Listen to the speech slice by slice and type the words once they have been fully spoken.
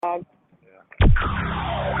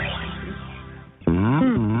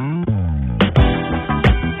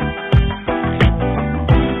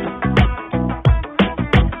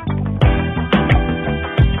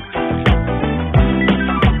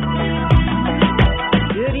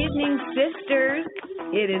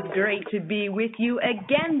It is great to be with you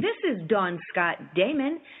again. This is Dawn Scott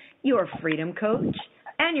Damon, your freedom coach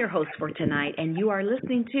and your host for tonight, and you are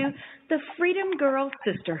listening to the Freedom Girl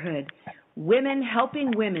Sisterhood, women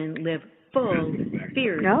helping women live full,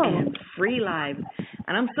 fierce, and free lives.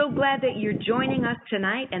 And I'm so glad that you're joining us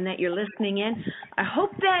tonight and that you're listening in. I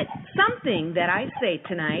hope that something that I say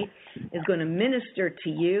tonight is going to minister to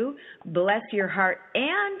you, bless your heart,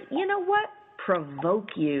 and you know what? Provoke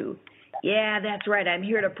you. Yeah, that's right. I'm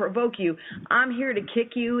here to provoke you. I'm here to kick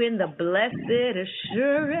you in the blessed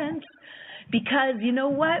assurance. Because you know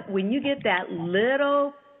what? When you get that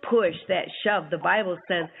little push, that shove, the Bible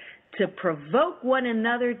says to provoke one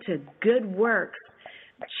another to good works,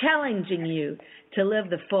 challenging you to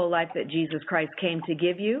live the full life that Jesus Christ came to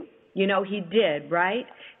give you. You know, he did, right?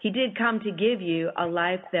 He did come to give you a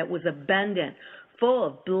life that was abundant, full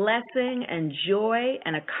of blessing and joy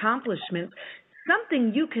and accomplishments,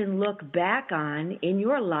 something you can look back on in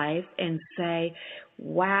your life and say,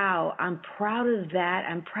 wow, I'm proud of that.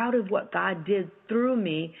 I'm proud of what God did through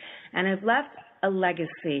me, and I've left a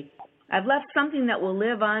legacy. I've left something that will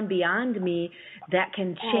live on beyond me that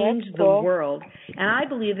can change the world. And I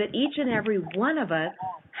believe that each and every one of us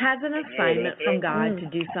has an assignment from God to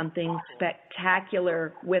do something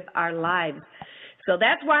spectacular with our lives. So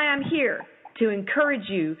that's why I'm here, to encourage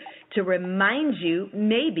you, to remind you,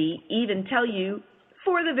 maybe even tell you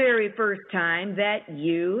for the very first time that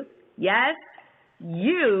you, yes,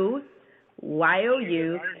 you,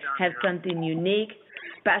 Y-O-U, have something unique,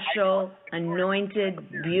 special, anointed,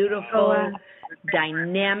 beautiful,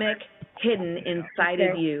 dynamic, hidden inside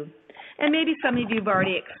of you. And maybe some of you have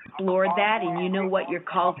already explored that and you know what you're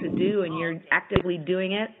called to do and you're actively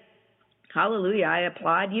doing it. Hallelujah, I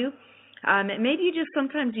applaud you. Maybe you just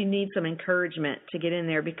sometimes you need some encouragement to get in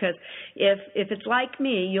there, because if it's like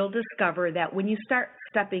me, you'll discover that when you start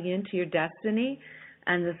stepping into your destiny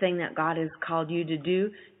and the thing that God has called you to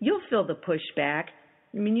do, you'll feel the pushback.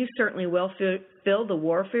 I mean, you certainly will feel the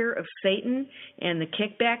warfare of Satan and the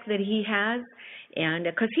kickback that he has, and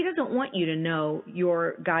because he doesn't want you to know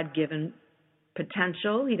your God-given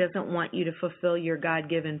potential. He doesn't want you to fulfill your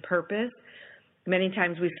God-given purpose. Many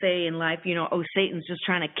times we say in life, you know, oh, Satan's just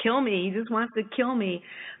trying to kill me. He just wants to kill me.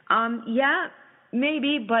 Yeah,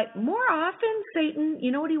 maybe, but more often, Satan,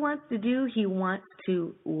 you know what he wants to do? He wants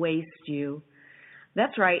to waste you.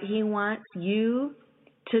 That's right. He wants you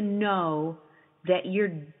to know that you're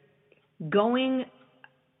going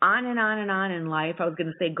on and on and on in life. I was going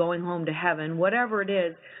to say going home to heaven, whatever it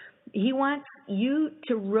is. He wants you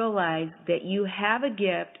to realize that you have a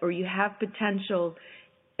gift or you have potential,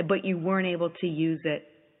 but you weren't able to use it.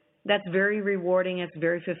 That's very rewarding. It's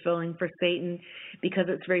very fulfilling for Satan because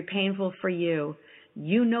it's very painful for you.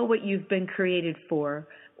 You know what you've been created for,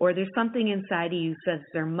 or there's something inside of you that says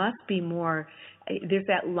there must be more. There's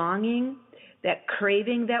that longing, that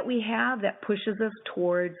craving that we have that pushes us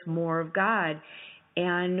towards more of God.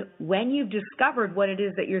 And when you've discovered what it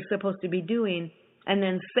is that you're supposed to be doing, and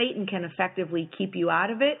then Satan can effectively keep you out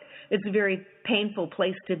of it, it's a very painful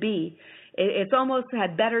place to be. It's almost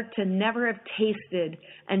had better to never have tasted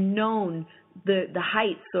and known the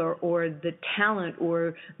heights or the talent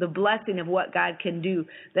or the blessing of what God can do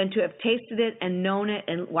than to have tasted it and known it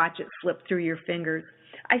and watch it slip through your fingers.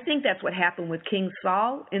 I think that's what happened with King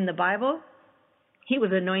Saul in the Bible. He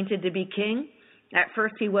was anointed to be king. At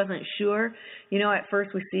first he wasn't sure. You know, at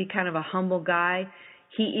first we see kind of a humble guy.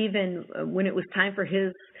 He even, when it was time for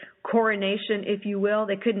his coronation, if you will,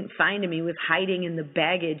 they couldn't find him. He was hiding in the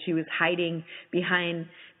baggage. He was hiding behind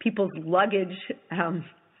people's luggage.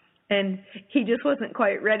 And he just wasn't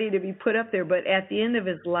quite ready to be put up there. But at the end of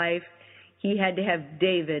his life, he had to have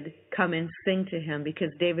David come and sing to him because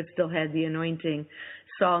David still had the anointing.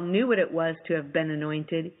 Saul knew what it was to have been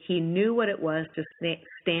anointed. He knew what it was to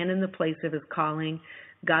stand in the place of his calling,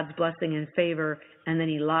 God's blessing and favor, and then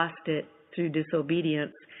he lost it through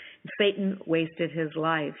disobedience. Satan wasted his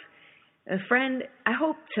life. Friend, I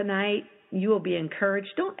hope tonight you will be encouraged.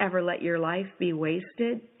 Don't ever let your life be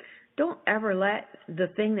wasted. Don't ever let the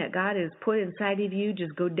thing that God has put inside of you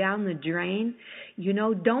just go down the drain. You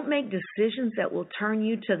know, don't make decisions that will turn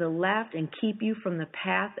you to the left and keep you from the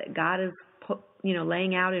path that God has put,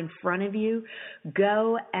 laying out in front of you.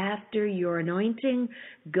 Go after your anointing.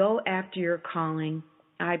 Go after your calling.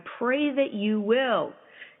 I pray that you will,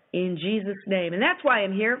 in Jesus' name. And that's why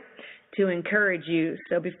I'm here, to encourage you.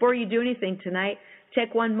 So before you do anything tonight,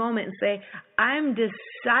 take one moment and say, I'm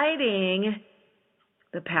deciding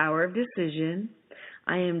the power of decision.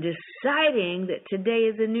 I am deciding that today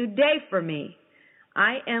is a new day for me.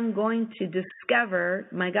 I am going to discover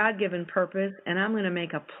my God-given purpose, and I'm going to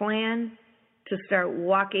make a plan to start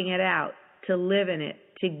walking it out, to live in it,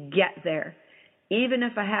 to get there, even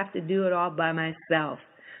if I have to do it all by myself.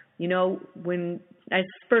 You know, when I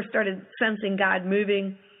first started sensing God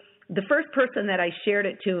moving, the first person that I shared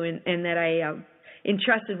it to and that I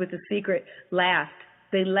entrusted with the secret laughed.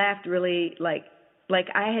 They laughed really like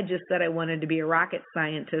I had just said I wanted to be a rocket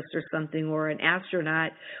scientist or something, or an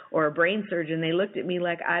astronaut or a brain surgeon. They looked at me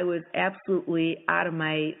like I was absolutely out of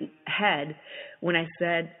my head when I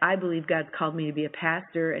said, I believe God's called me to be a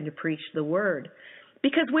pastor and to preach the word.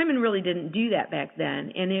 Because women really didn't do that back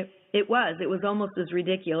then. And it was almost as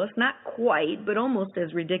ridiculous, not quite, but almost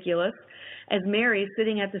as ridiculous as Mary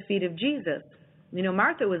sitting at the feet of Jesus. You know,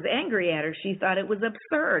 Martha was angry at her. She thought it was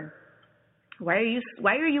absurd. Why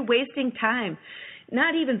are you wasting time?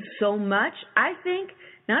 Not even so much, I think,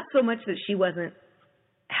 not so much that she wasn't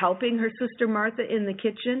helping her sister Martha in the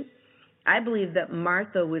kitchen. I believe that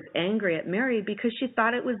Martha was angry at Mary because she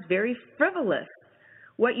thought it was very frivolous.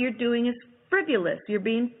 What you're doing is frivolous. You're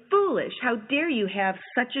being foolish. How dare you have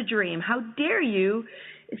such a dream? How dare you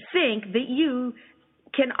think that you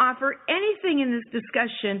can offer anything in this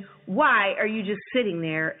discussion? Why are you just sitting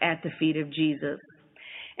there at the feet of Jesus?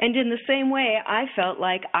 And in the same way, I felt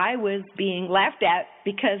like I was being laughed at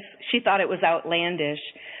because she thought it was outlandish.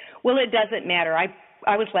 Well, it doesn't matter.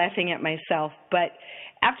 I was laughing at myself. But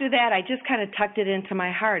after that, I just kind of tucked it into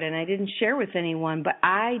my heart, and I didn't share with anyone. But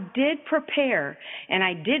I did prepare, and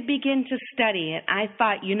I did begin to study. And I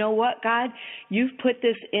thought, you know what, God? You've put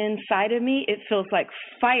this inside of me. It feels like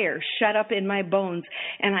fire shut up in my bones,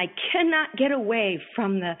 and I cannot get away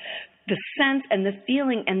from the sense and the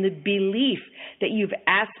feeling and the belief that you've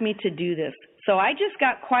asked me to do this. So I just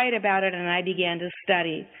got quiet about it and I began to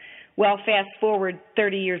study. Well, fast forward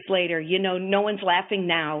 30 years later, you know, no one's laughing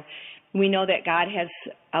now. We know that God has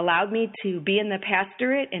allowed me to be in the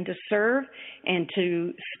pastorate and to serve and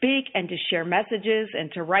to speak and to share messages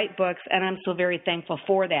and to write books, and I'm so very thankful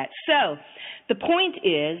for that. So the point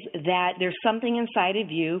is that there's something inside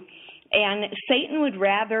of you, and Satan would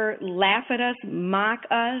rather laugh at us, mock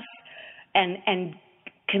us, and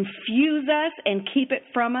confuse us and keep it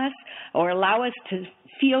from us, or allow us to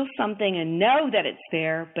feel something and know that it's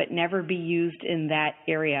there, but never be used in that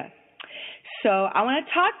area. So I want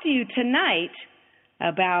to talk to you tonight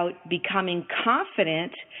about becoming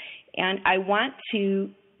confident, and I want to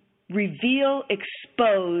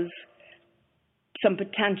expose some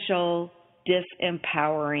potential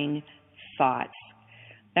disempowering thoughts.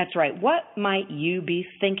 That's right. What might you be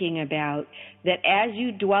thinking about that as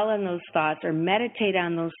you dwell on those thoughts or meditate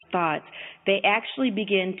on those thoughts, they actually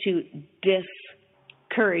begin to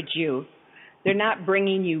discourage you? They're not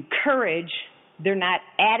bringing you courage. They're not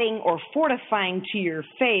adding or fortifying to your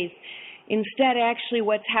faith. Instead, actually,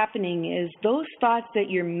 what's happening is those thoughts that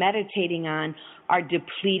you're meditating on are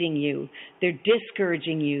depleting you. They're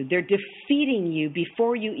discouraging you. They're defeating you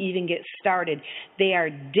before you even get started. They are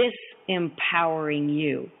disempowering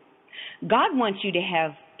you. God wants you to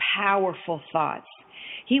have powerful thoughts.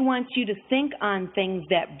 He wants you to think on things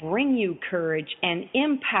that bring you courage and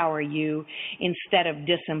empower you instead of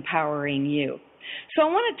disempowering you. So I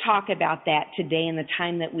want to talk about that today in the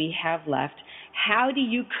time that we have left. How do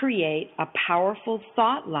you create a powerful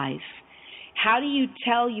thought life? How do you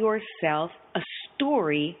tell yourself a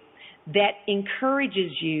story that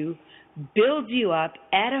encourages you, builds you up,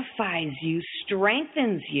 edifies you,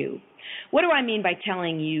 strengthens you? What do I mean by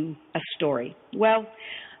telling you a story? Well,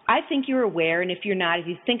 I think you're aware, and if you're not, if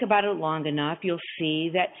you think about it long enough, you'll see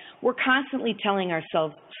that we're constantly telling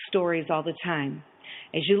ourselves stories all the time.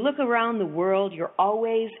 As you look around the world, you're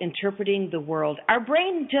always interpreting the world. Our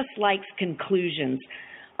brain just likes conclusions.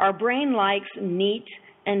 Our brain likes neat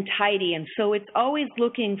and tidy, and so it's always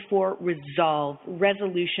looking for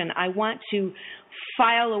resolution. I want to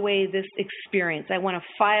file away this experience. I want to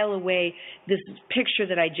file away this picture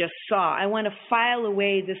that I just saw. I want to file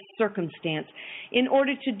away this circumstance. In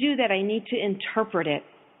order to do that, I need to interpret it.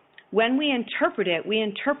 When we interpret it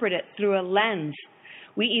through a lens.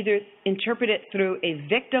 We either interpret it through a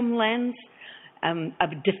victim lens of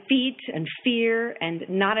defeat and fear and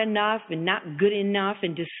not enough and not good enough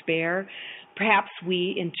and despair. Perhaps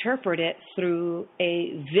we interpret it through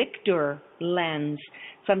a victor lens,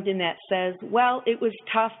 something that says, well, it was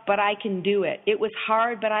tough, but I can do it. It was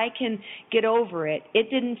hard, but I can get over it. It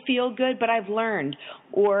didn't feel good, but I've learned.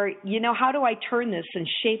 Or, how do I turn this and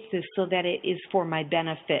shape this so that it is for my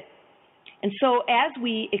benefit? And so as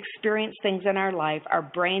we experience things in our life, our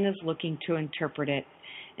brain is looking to interpret it.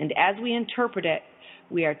 And as we interpret it,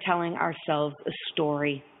 we are telling ourselves a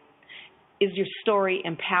story. Is your story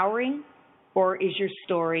empowering, or is your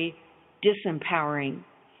story disempowering?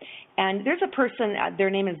 And there's a person, their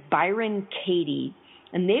name is Byron Katie,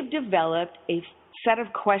 and they've developed a set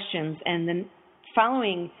of questions, and the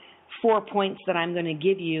following 4 points that I'm going to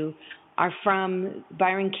give you are from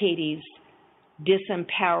Byron Katie's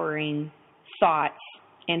Disempowering Thoughts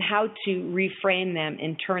and how to reframe them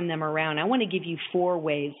and turn them around. I want to give you 4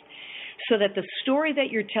 ways so that the story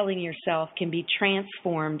that you're telling yourself can be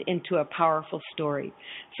transformed into a powerful story,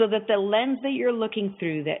 so that the lens that you're looking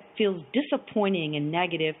through that feels disappointing and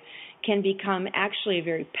negative can become actually a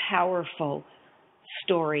very powerful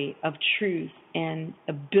story of truth and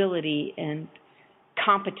ability and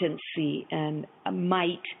competency and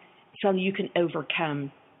might, so you can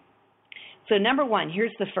overcome. So number 1,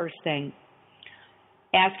 here's the first thing.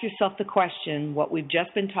 Ask yourself the question, what we've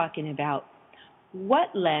just been talking about. What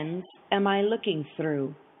lens am I looking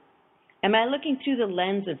through? Am I looking through the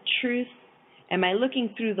lens of truth? Am I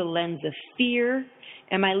looking through the lens of fear?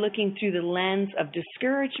 Am I looking through the lens of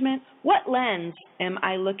discouragement? What lens am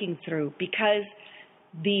I looking through? Because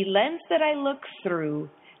the lens that I look through,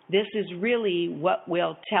 this is really what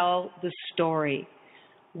will tell the story.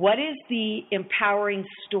 What is the empowering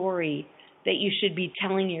story that you should be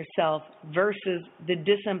telling yourself versus the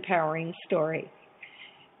disempowering story?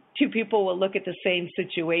 2 people will look at the same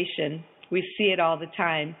situation. We see it all the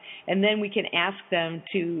time. And then we can ask them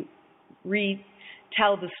to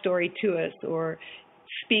retell the story to us or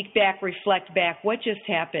speak back, reflect back, what just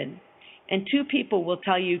happened? And 2 people will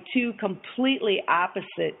tell you 2 completely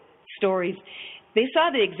opposite stories. They saw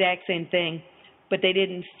the exact same thing, but they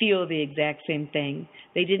didn't feel the exact same thing.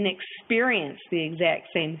 They didn't experience the exact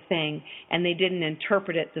same thing, and they didn't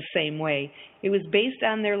interpret it the same way. It was based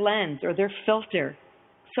on their lens or their filter.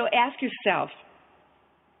 So ask yourself,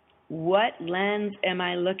 what lens am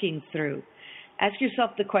I looking through? Ask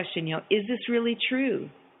yourself the question, is this really true?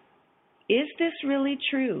 Is this really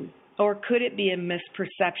true? Or could it be a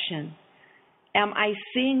misperception? Am I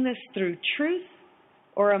seeing this through truth,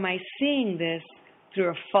 or am I seeing this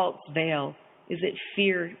through a false veil? Is it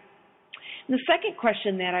fear? And the second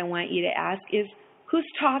question that I want you to ask is, who's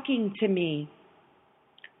talking to me?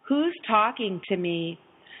 Who's talking to me?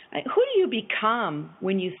 Who do you become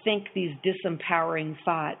when you think these disempowering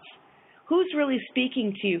thoughts? Who's really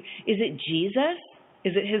speaking to you? Is it Jesus?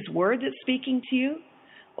 Is it his word that's speaking to you?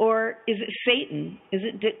 Or is it Satan? Is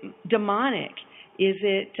it demonic? Is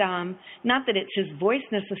it, not that it's his voice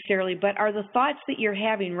necessarily, but are the thoughts that you're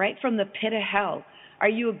having right from the pit of hell, are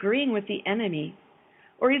you agreeing with the enemy?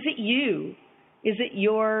 Or is it you? Is it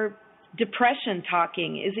your depression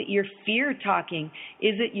talking? Is it your fear talking?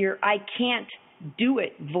 Is it your I can't do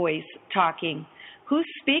it voice talking? Who's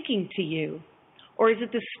speaking to you? Or is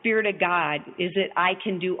it the Spirit of God? Is it I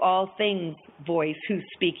can do all things voice who's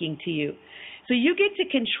speaking to you? So you get to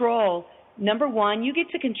control, number 1, you get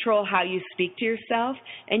to control how you speak to yourself,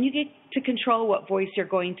 and you get to control what voice you're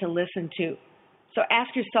going to listen to. So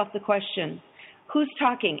ask yourself the question, who's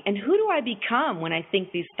talking? And who do I become when I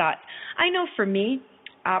think these thoughts? I know for me,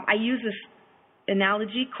 I use this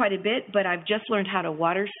analogy quite a bit, but I've just learned how to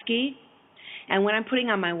water ski. And when I'm putting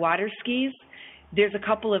on my water skis, there's a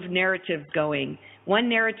couple of narratives going. One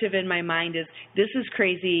narrative in my mind is, this is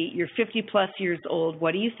crazy, you're 50 plus years old,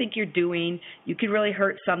 what do you think you're doing? You could really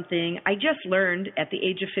hurt something. I just learned at the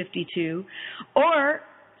age of 52. Or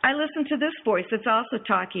I listen to this voice that's also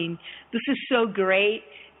talking, this is so great.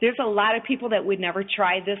 There's a lot of people that would never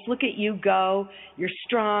try this. Look at you go. You're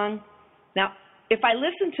strong. Now, if I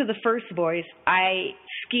listen to the first voice, I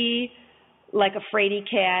ski like a fraidy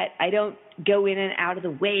cat. I don't go in and out of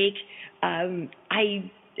the wake.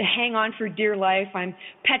 I hang on for dear life. I'm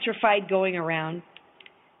petrified going around.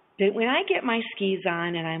 But when I get my skis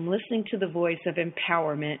on and I'm listening to the voice of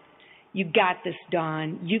empowerment, you got this,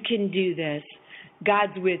 Dawn. You can do this.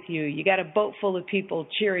 God's with you. You got a boat full of people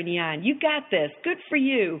cheering you on. You got this. Good for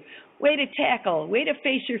you. Way to tackle. Way to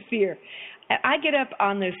face your fear. I get up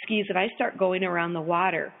on those skis and I start going around the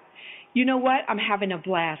water. You know what? I'm having a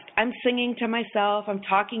blast. I'm singing to myself. I'm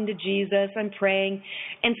talking to Jesus. I'm praying.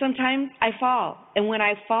 And sometimes I fall. And when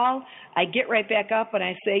I fall, I get right back up and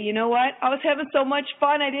I say, you know what? I was having so much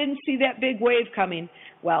fun. I didn't see that big wave coming.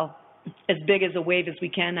 Well, as big as a wave as we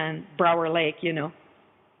can on Brower Lake, you know.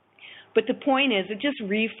 But the point is, it just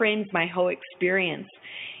reframes my whole experience.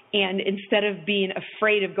 And instead of being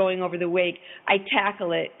afraid of going over the wake, I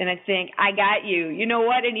tackle it and I think, I got you. You know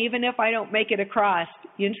what? And even if I don't make it across,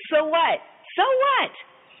 so what? So what?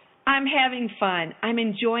 I'm having fun. I'm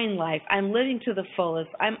enjoying life. I'm living to the fullest.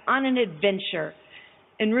 I'm on an adventure.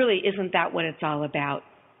 And really, isn't that what it's all about?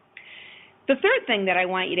 The third thing that I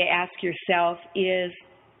want you to ask yourself is,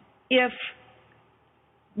 if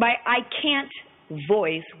my I can't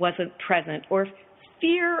voice wasn't present, or if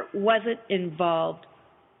fear wasn't involved,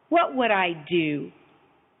 what would I do?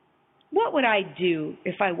 What would I do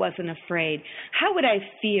if I wasn't afraid? How would I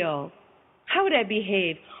feel? How would I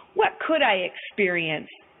behave? What could I experience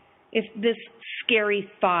if this scary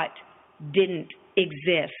thought didn't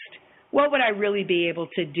exist? What would I really be able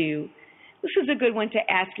to do? This is a good one to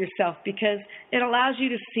ask yourself because it allows you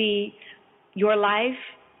to see your life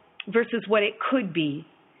versus what it could be.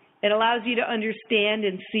 It allows you to understand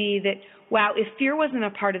and see that, wow, if fear wasn't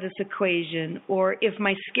a part of this equation, or if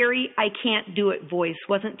my scary I can't do it voice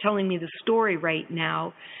wasn't telling me the story right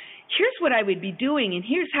now, here's what I would be doing, and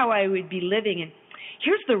here's how I would be living, and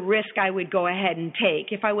here's the risk I would go ahead and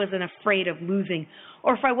take if I wasn't afraid of losing,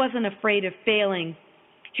 or if I wasn't afraid of failing.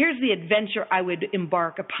 Here's the adventure I would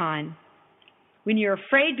embark upon. When you're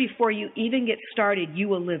afraid before you even get started, you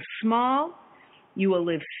will live small, you will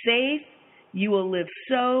live safe, you will live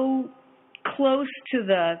so close to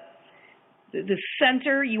the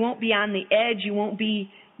center. You won't be on the edge. You won't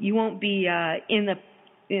be in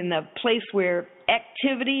the place where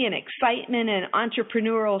activity and excitement and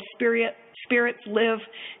entrepreneurial spirits live.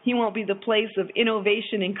 You won't be the place of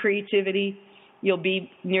innovation and creativity. You'll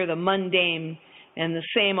be near the mundane and the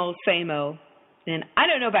same old, same old. And I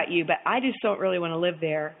don't know about you, but I just don't really want to live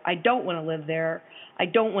there. I don't want to live there. I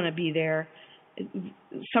don't want to be there.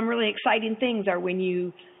 Some really exciting things are when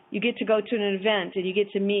you get to go to an event and you get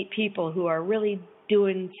to meet people who are really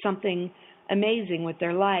doing something amazing with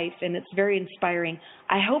their life, and it's very inspiring.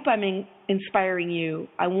 I hope I'm inspiring you.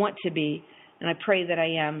 I want to be, and I pray that I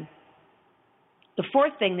am. The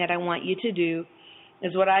fourth thing that I want you to do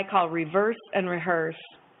is what I call reverse and rehearse.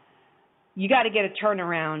 You got to get a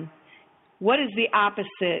turnaround. What is the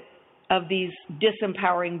opposite of these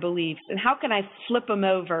disempowering beliefs, and how can I flip them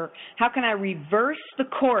over? How can I reverse the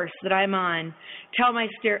course that I'm on, tell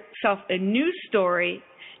myself a new story,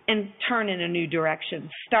 and turn in a new direction,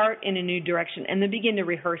 start in a new direction, and then begin to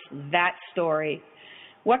rehearse that story?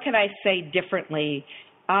 What could I say differently?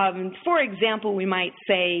 For example, we might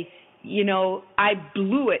say, I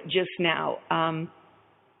blew it just now.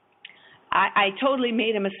 I totally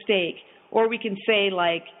made a mistake. Or we can say,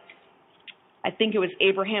 like, I think it was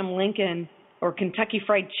Abraham Lincoln or Kentucky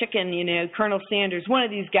Fried Chicken, Colonel Sanders, one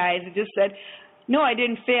of these guys that just said, no, I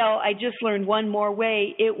didn't fail. I just learned one more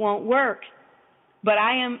way. It won't work. But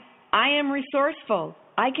I am resourceful.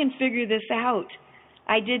 I can figure this out.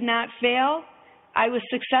 I did not fail. I was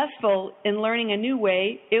successful in learning a new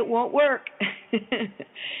way. It won't work.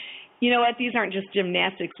 You know what? These aren't just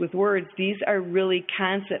gymnastics with words. These are really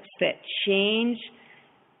concepts that change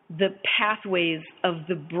the pathways of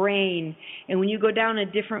the brain. And when you go down a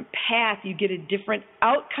different path, you get a different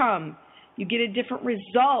outcome. You get a different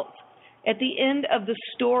result. At the end of the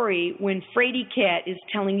story, when Frady Cat is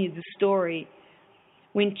telling you the story,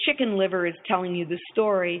 when Chicken Liver is telling you the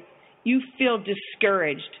story, you feel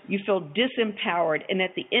discouraged. You feel disempowered. And at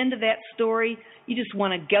the end of that story, you just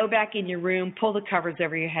want to go back in your room, pull the covers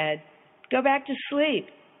over your head, go back to sleep.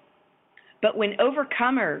 But when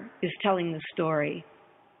Overcomer is telling the story,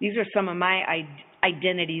 these are some of my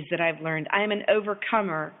identities that I've learned. I am an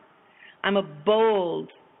overcomer. I'm a bold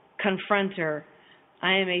confronter.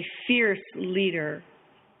 I am a fierce leader.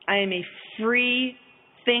 I am a free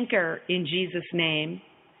thinker in Jesus' name.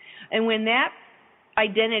 And when that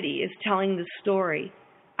identity is telling the story,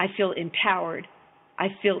 I feel empowered. I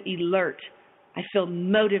feel alert. I feel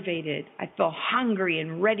motivated. I feel hungry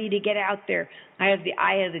and ready to get out there. I have the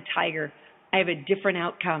eye of the tiger. I have a different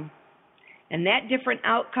outcome. And that different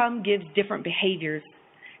outcome gives different behaviors.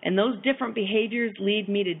 And those different behaviors lead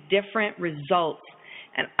me to different results.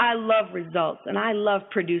 And I love results. And I love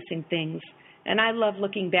producing things. And I love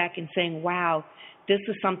looking back and saying, wow, this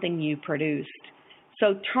is something you produced.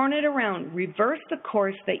 So turn it around. Reverse the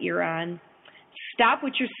course that you're on. Stop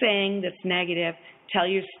what you're saying that's negative. Tell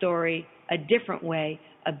your story a different way,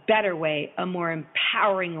 a better way, a more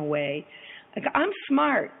empowering way. Like, I'm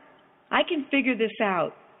smart. I can figure this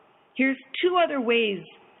out. Here's 2 other ways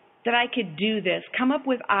that I could do this. Come up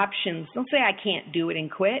with options. Don't say I can't do it and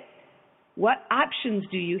quit. What options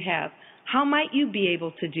do you have? How might you be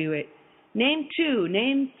able to do it? Name 2,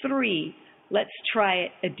 name 3. Let's try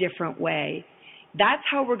it a different way. That's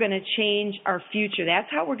how we're going to change our future. That's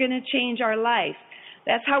how we're going to change our life.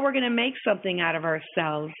 That's how we're going to make something out of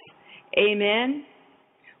ourselves. Amen?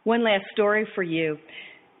 One last story for you.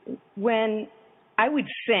 When I would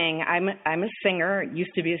sing, I'm a singer,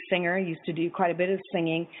 used to be a singer, used to do quite a bit of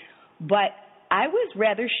singing, but I was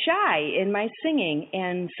rather shy in my singing.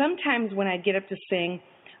 And sometimes when I'd get up to sing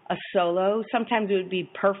a solo, sometimes it would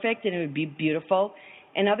be perfect and it would be beautiful,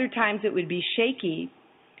 and other times it would be shaky.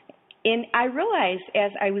 And I realized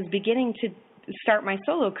as I was beginning to start my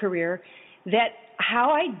solo career that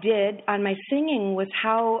how I did on my singing was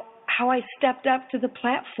how how I stepped up to the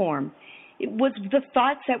platform. It was the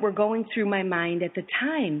thoughts that were going through my mind at the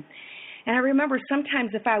time. And I remember sometimes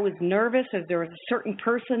if I was nervous, if there was a certain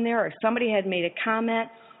person there, or somebody had made a comment,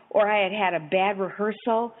 or I had had a bad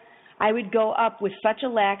rehearsal, I would go up with such a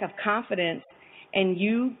lack of confidence, and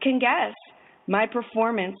you can guess, my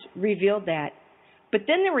performance revealed that. But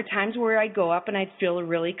then there were times where I'd go up and I'd feel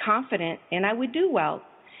really confident, and I would do well.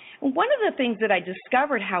 One of the things that I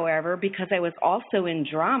discovered, however, because I was also in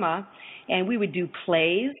drama, and we would do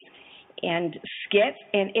plays and skits,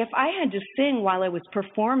 and if I had to sing while I was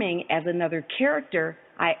performing as another character,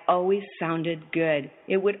 I always sounded good.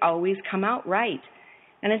 It would always come out right.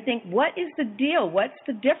 And I think, what is the deal? What's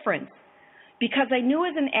the difference? Because I knew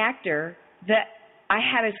as an actor that I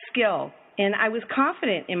had a skill, and I was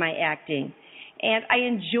confident in my acting, and I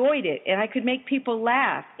enjoyed it, and I could make people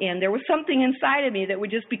laugh, and there was something inside of me that would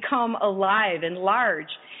just become alive and large.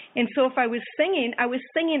 And so if I was singing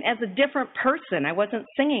as a different person. I wasn't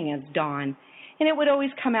singing as Dawn, and it would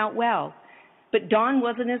always come out well. But Dawn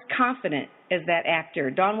wasn't as confident as that actor.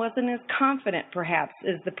 Dawn wasn't as confident, perhaps,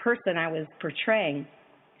 as the person I was portraying.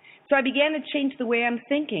 So I began to change the way I'm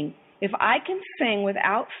thinking. If I can sing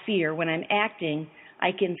without fear when I'm acting,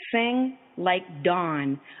 I can sing like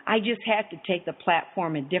Dawn. I just have to take the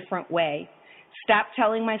platform a different way. Stop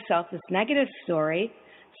telling myself this negative story.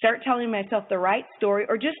 Start telling myself the right story,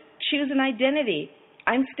 or just choose an identity.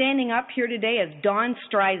 I'm standing up here today as Dawn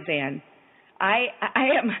Streisand. I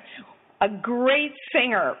am a great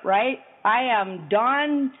singer, right? I am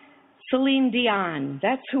Dawn Celine Dion.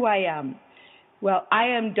 That's who I am. Well, I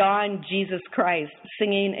am Dawn Jesus Christ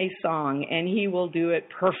singing a song, and he will do it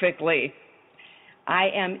perfectly. I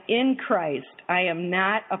am in Christ. I am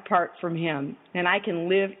not apart from him, and I can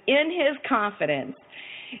live in his confidence.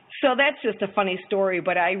 So that's just a funny story,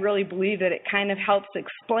 but I really believe that it kind of helps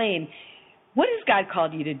explain, what has God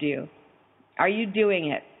called you to do? Are you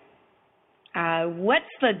doing it? What's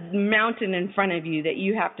the mountain in front of you that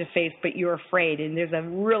you have to face, but you're afraid, and there's a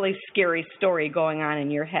really scary story going on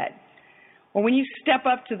in your head? Or when you step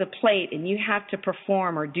up to the plate and you have to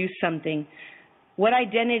perform or do something, what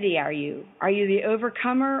identity are you? Are you the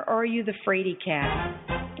overcomer, or are you the fraidy cat?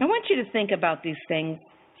 I want you to think about these things.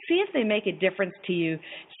 See if they make a difference to you.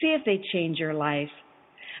 See if they change your life.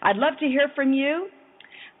 I'd love to hear from you.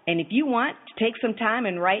 And if you want to take some time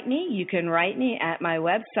and write me, you can write me at my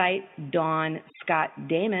website,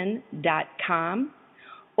 DawnScottDamon.com,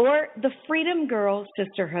 or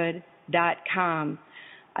thefreedomgirlsisterhood.com.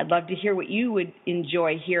 I'd love to hear what you would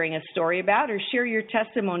enjoy hearing a story about, or share your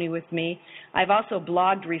testimony with me. I've also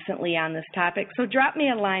blogged recently on this topic, so drop me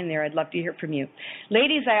a line there. I'd love to hear from you.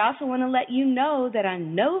 Ladies, I also want to let you know that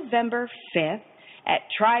on November 5th at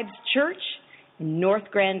Tribes Church in North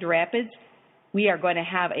Grand Rapids, we are going to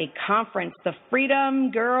have a conference, the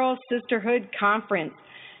Freedom Girl Sisterhood Conference.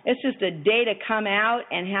 It's just a day to come out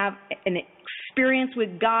and have an experience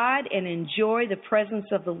with God and enjoy the presence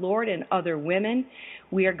of the Lord and other women.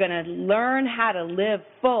 We are going to learn how to live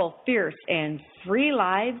full, fierce, and free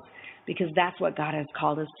lives, because that's what God has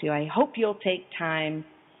called us to. I hope you'll take time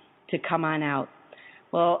to come on out.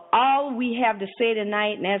 Well, all we have to say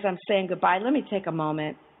tonight, and as I'm saying goodbye, let me take a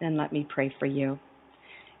moment and let me pray for you.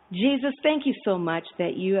 Jesus, thank you so much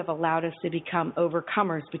that you have allowed us to become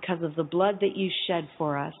overcomers because of the blood that you shed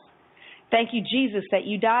for us. Thank you, Jesus, that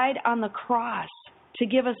you died on the cross to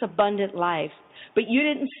give us abundant life. But you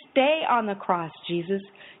didn't stay on the cross, Jesus.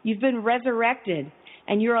 You've been resurrected,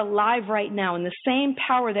 and you're alive right now. And the same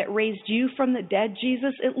power that raised you from the dead,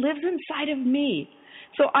 Jesus, it lives inside of me.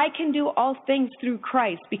 So I can do all things through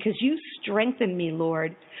Christ because you strengthen me,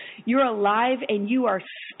 Lord. You're alive, and you are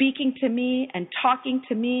speaking to me and talking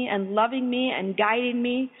to me and loving me and guiding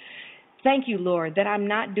me. Thank you, Lord, that I'm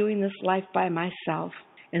not doing this life by myself.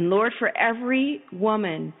 And Lord, for every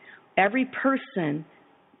woman, every person,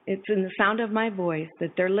 it's in the sound of my voice,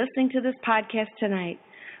 that they're listening to this podcast tonight,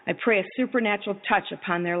 I pray a supernatural touch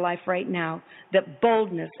upon their life right now, that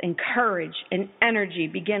boldness and courage and energy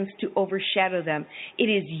begins to overshadow them. It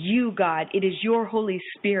is you, God. It is your Holy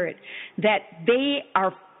Spirit, that they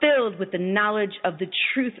are filled with the knowledge of the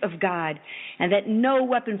truth of God, and that no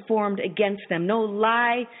weapon formed against them, no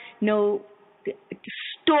lie, no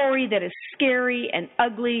story that is scary and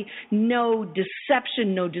ugly, no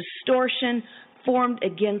deception, no distortion formed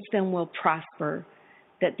against them will prosper,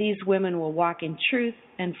 that these women will walk in truth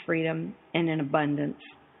and freedom and in abundance.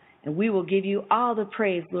 And we will give you all the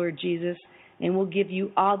praise, Lord Jesus, and we'll give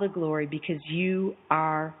you all the glory because you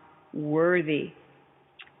are worthy.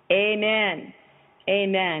 Amen.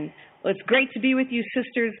 Amen. Well, it's great to be with you,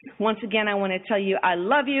 sisters. Once again, I want to tell you I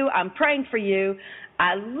love you. I'm praying for you.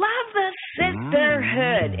 I love the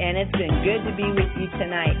sisterhood, and it's been good to be with you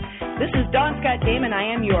tonight. This is Dawn Scott Damon.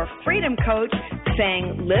 I am your freedom coach,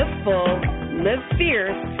 saying live full, live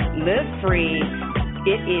fierce, live free.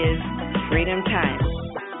 It is freedom time.